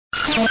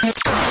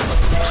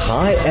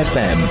Chai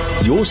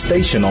FM, your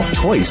station of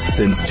choice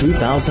since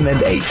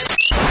 2008.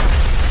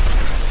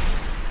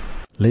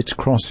 Let's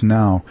cross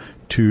now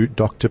to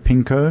Dr.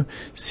 Pinko,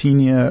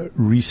 Senior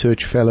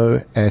Research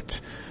Fellow at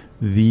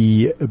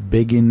the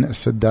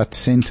Begin-Sadat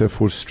Center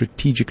for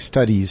Strategic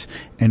Studies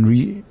and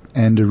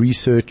a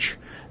research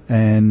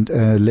and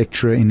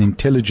lecturer in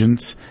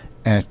intelligence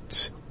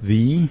at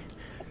the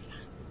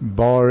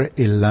Bar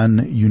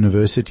Ilan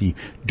University.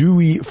 Do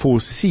we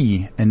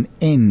foresee an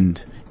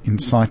end in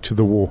sight to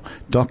the war?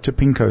 Dr.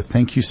 Pinko,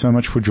 thank you so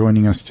much for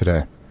joining us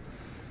today.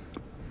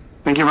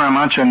 Thank you very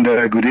much, and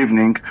good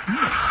evening.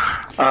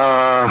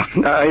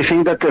 I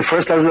think that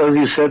first, as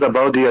you said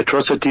about the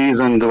atrocities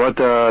and what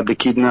the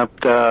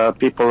kidnapped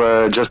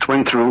people just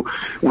went through,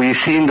 we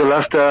see in the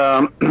last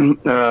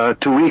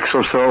 2 weeks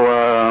or so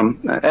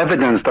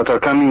evidence that are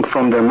coming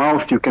from their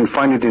mouth. You can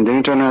find it in the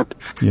internet.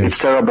 Yes. It's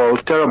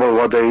terrible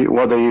what they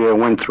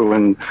went through,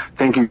 and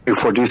thank you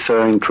for this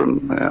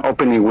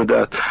opening with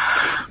that.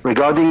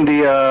 Regarding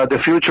the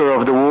future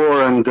of the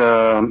war and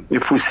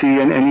if we see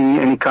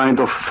any kind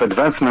of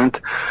advancement,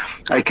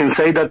 I can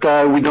say that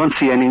we don't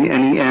see any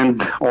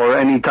end or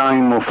any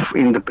time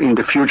in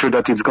the future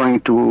that it's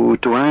going to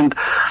end.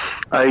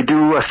 I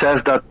do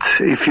assess that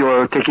if you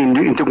are taking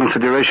into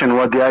consideration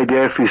what the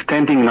IDF is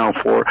standing now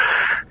for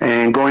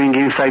and going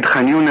inside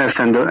Khan Yunis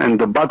and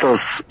the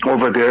battles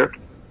over there,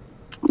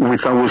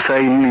 with, I will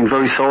say, in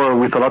very sorrow,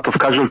 with a lot of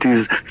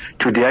casualties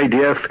to the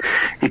IDF,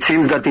 it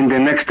seems that in the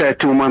next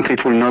 2 months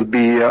it will not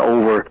be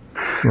over.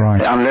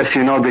 Right. Unless,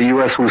 the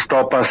U.S. will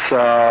stop us, the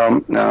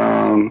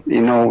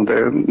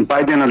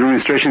Biden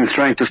administration is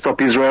trying to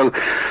stop Israel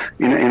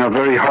in a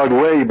very hard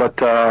way, but,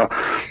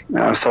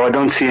 so I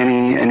don't see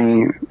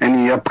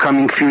any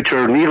upcoming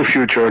future, near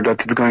future,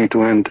 that it's going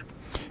to end.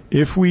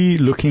 If we're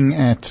looking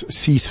at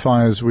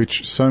ceasefires,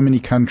 which so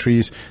many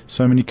countries,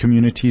 so many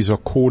communities are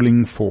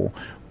calling for,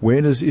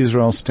 where does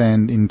Israel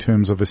stand in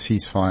terms of a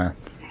ceasefire?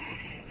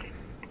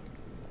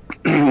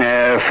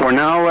 For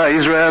now,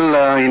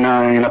 Israel in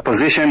a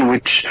position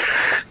which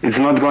is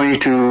not going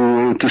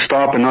to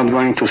stop and not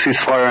going to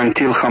ceasefire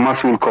until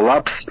Hamas will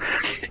collapse.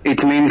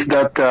 It means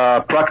that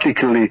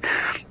practically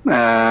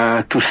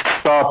to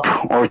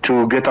stop or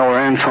to get our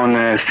hands on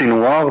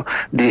Sinwar,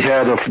 the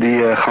head of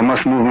the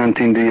Hamas movement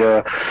in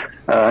the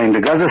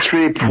Gaza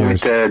Strip,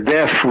 yes, with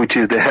Def, which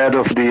is the head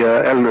of the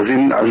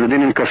Azzedin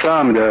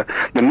al-Qassam,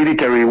 the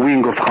military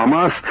wing of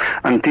Hamas.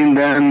 Until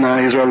then,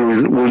 Israel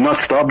will not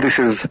stop. This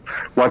is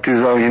what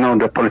is,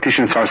 the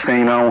politicians are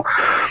saying now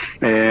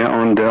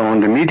on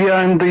the media,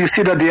 and you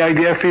see that the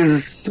IDF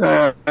is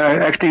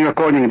acting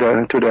according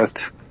to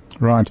that.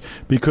 Right,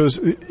 because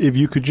if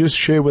you could just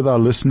share with our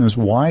listeners,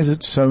 why is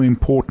it so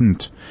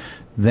important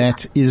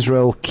that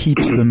Israel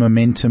keeps the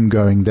momentum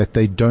going, that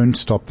they don't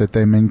stop, that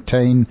they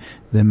maintain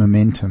their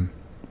momentum?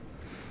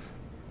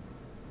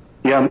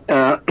 Yeah,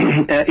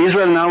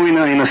 Israel now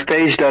in a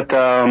stage that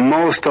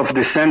most of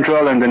the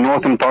central and the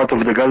northern part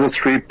of the Gaza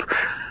Strip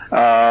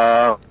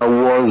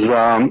was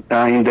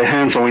in the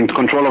hands or in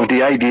control of the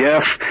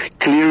IDF,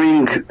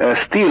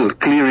 still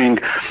clearing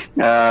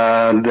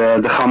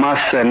the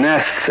Hamas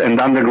nests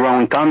and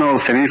underground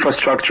tunnels and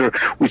infrastructure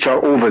which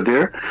are over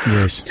there.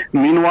 Yes.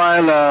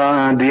 Meanwhile,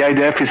 the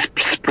IDF is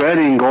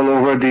spreading all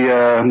over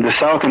the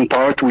southern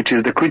part, which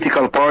is the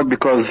critical part,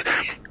 because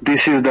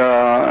this is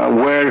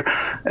where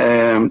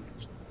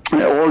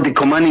all the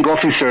commanding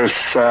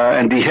officers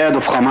and the head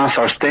of Hamas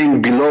are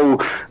staying below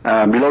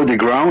the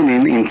ground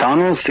in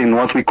tunnels in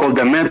what we call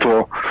the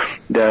metro,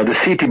 the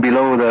city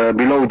below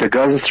the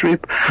Gaza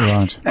Strip.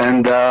 Right.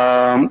 And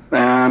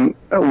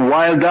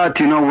while that,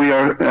 we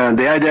are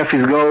the IDF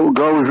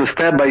goes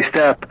step by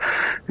step,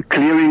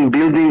 clearing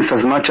buildings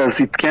as much as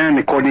it can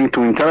according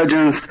to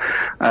intelligence,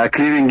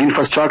 clearing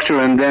infrastructure,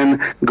 and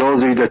then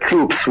goes with the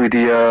troops, with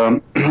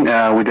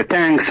the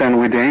tanks and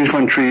with the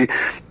infantry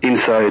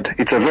inside.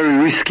 It's a very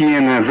risky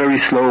and a very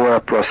slow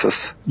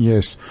process.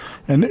 Yes.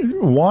 And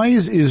why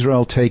is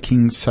Israel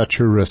taking such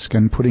a risk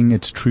and putting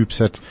its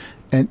troops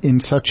in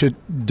such a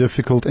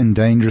difficult and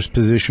dangerous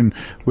position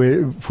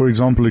where, for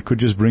example, it could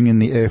just bring in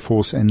the Air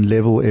Force and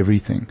level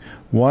everything?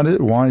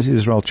 Why has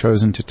Israel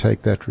chosen to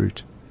take that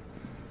route?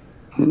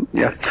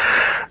 Yeah.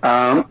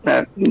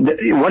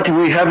 What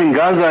we have in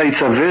Gaza,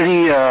 it's a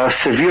very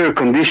severe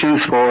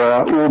conditions for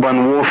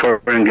urban warfare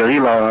and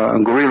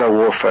guerrilla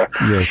warfare.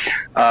 Yes.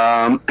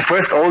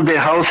 First, all the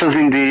houses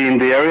in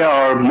the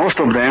area, most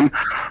of them,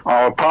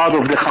 are part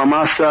of the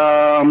Hamas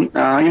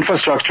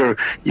infrastructure.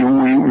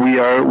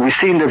 We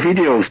see in the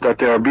videos that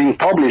they are being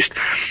published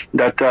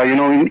that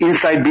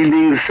inside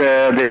buildings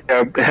they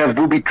have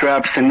booby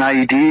traps and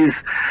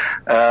IEDs.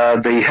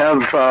 They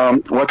have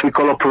what we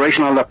call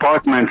operational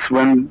apartments.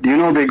 When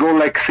they go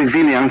like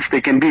civilians,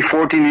 they can be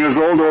 14 years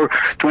old or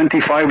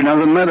 25,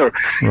 doesn't matter.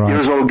 Right.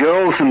 Years old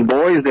girls and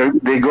boys,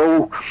 they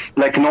go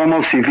like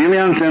normal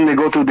civilians, and they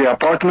go to the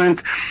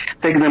apartment,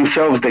 take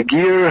themselves the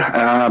gear,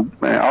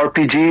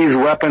 RPGs,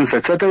 weapons,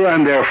 etc.,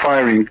 and they are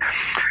firing.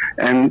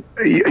 And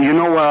you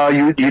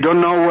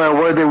don't know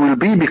where they will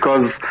be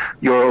because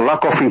your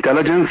lack of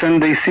intelligence,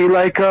 and they see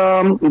like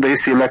a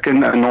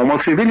normal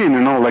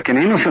civilian, like an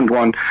innocent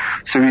one.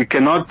 So you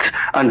cannot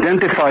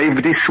identify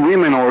if these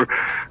women or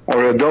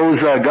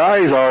those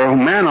guys or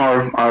men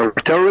are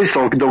terrorists,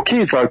 or those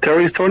kids are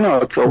terrorists or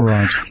not. So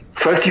right.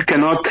 First, you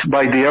cannot,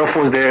 by the Air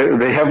Force,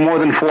 they have more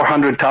than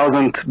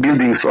 400,000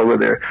 buildings over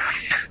there.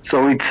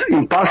 So it's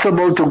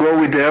impossible to go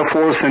with the Air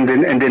Force and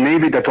the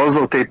Navy that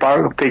also take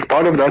part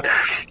of that,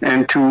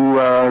 and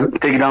to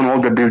take down all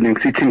the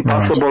buildings. It's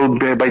impossible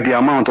by the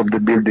amount of the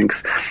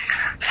buildings.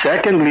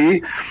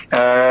 Secondly,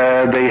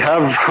 they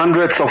have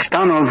hundreds of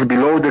tunnels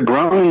below the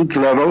ground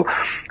level,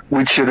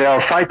 which they are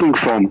fighting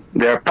from.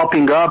 They are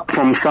popping up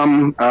from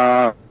some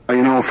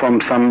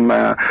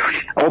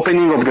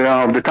opening of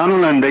the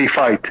tunnel, and they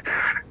fight.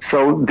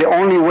 So the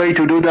only way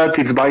to do that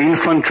is by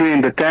infantry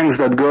and the tanks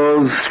that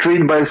goes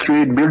street by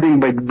street, building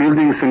by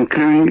buildings, and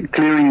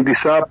clearing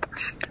this up.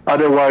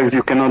 Otherwise,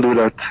 you cannot do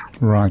that.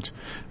 Right.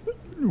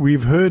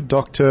 We've heard,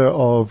 Doctor,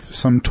 of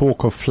some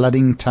talk of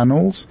flooding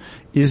tunnels.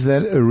 Is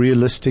that a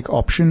realistic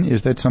option?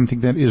 Is that something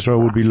that Israel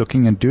would be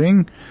looking at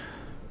doing?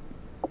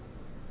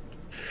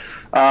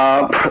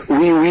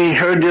 We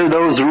heard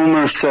those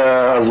rumors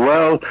as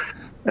well.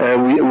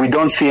 We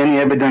don't see any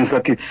evidence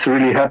that it's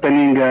really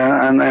happening,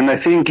 and I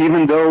think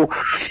even though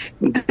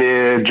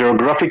the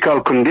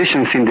geographical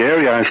conditions in the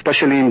area,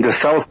 especially in the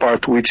south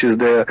part, which is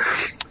the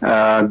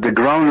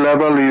ground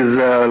level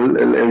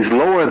is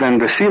lower than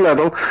the sea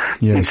level,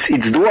 yes.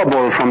 It's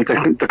doable from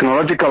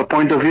technological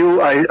point of view.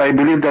 I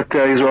believe that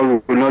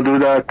Israel will not do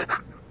that.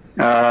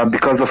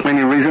 Because of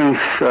many reasons.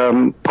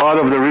 Part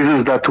of the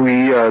reasons that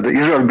the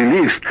Israel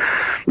believes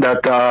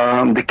that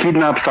the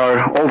kidnaps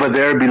are over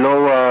there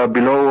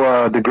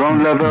below the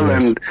ground level,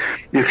 yes. And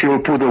if you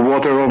put the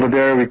water over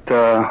there,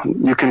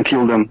 you can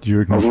kill them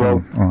as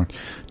well. All right.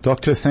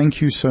 Doctor,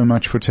 thank you so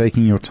much for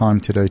taking your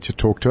time today to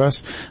talk to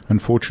us.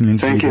 Unfortunately,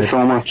 thank you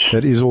so much.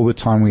 That is all the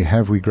time we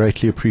have. We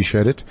greatly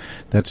appreciate it.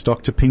 That's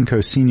Dr.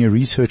 Pinko, Senior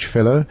Research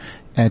Fellow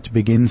at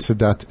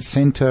Begin-Sadat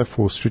Center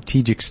for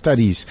Strategic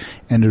Studies,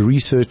 and a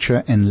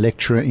researcher and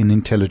lecturer in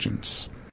intelligence.